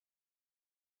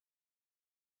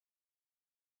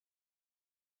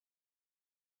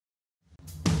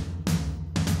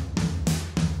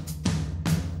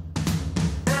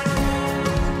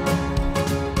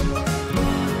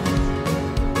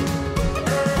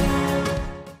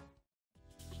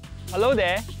Hello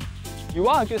there. You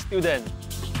are a good student.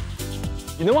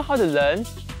 You know how to learn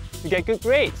to get good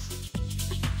grades.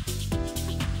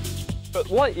 But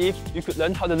what if you could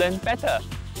learn how to learn better?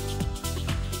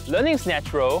 Learning is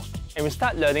natural, and we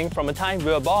start learning from the time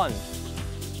we were born.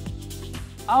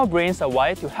 Our brains are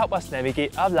wired to help us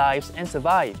navigate our lives and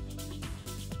survive.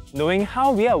 Knowing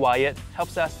how we are wired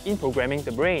helps us in programming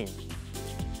the brain.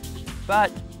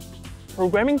 But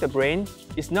programming the brain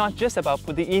is not just about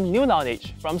putting in new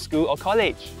knowledge from school or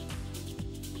college.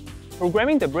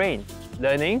 Programming the brain,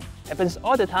 learning, happens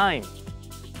all the time.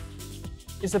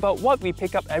 It's about what we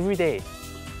pick up every day,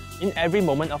 in every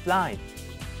moment of life.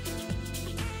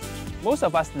 Most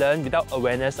of us learn without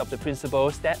awareness of the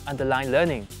principles that underlie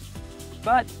learning.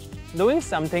 But knowing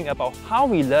something about how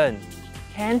we learn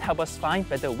can help us find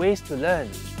better ways to learn.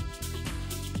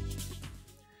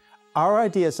 Our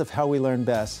ideas of how we learn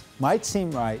best might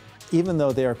seem right, even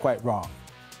though they are quite wrong.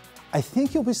 I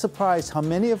think you'll be surprised how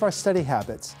many of our study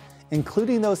habits,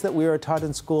 including those that we are taught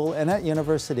in school and at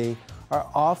university, are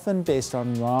often based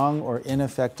on wrong or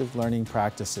ineffective learning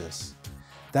practices.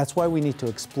 That's why we need to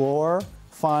explore,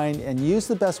 find, and use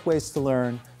the best ways to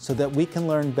learn so that we can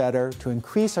learn better to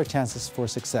increase our chances for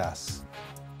success.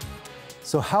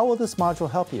 So how will this module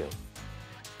help you?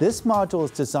 This module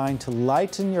is designed to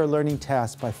lighten your learning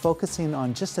task by focusing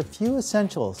on just a few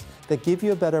essentials that give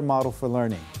you a better model for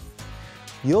learning.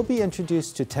 You'll be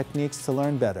introduced to techniques to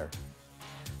learn better,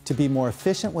 to be more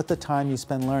efficient with the time you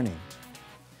spend learning.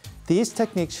 These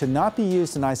techniques should not be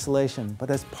used in isolation,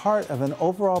 but as part of an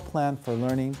overall plan for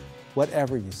learning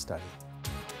whatever you study.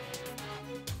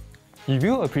 You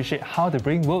will appreciate how the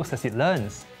brain works as it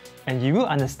learns, and you will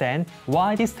understand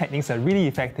why these techniques are really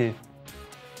effective.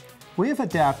 We have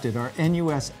adapted our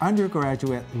NUS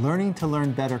Undergraduate Learning to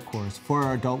Learn Better course for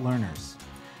our adult learners.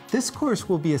 This course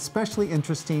will be especially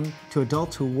interesting to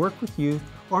adults who work with youth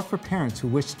or for parents who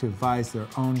wish to advise their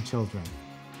own children.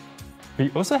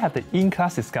 We also have the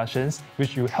in-class discussions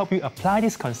which will help you apply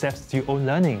these concepts to your own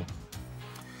learning.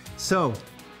 So,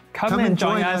 Come and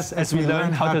join us as we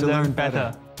learn how to learn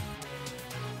better.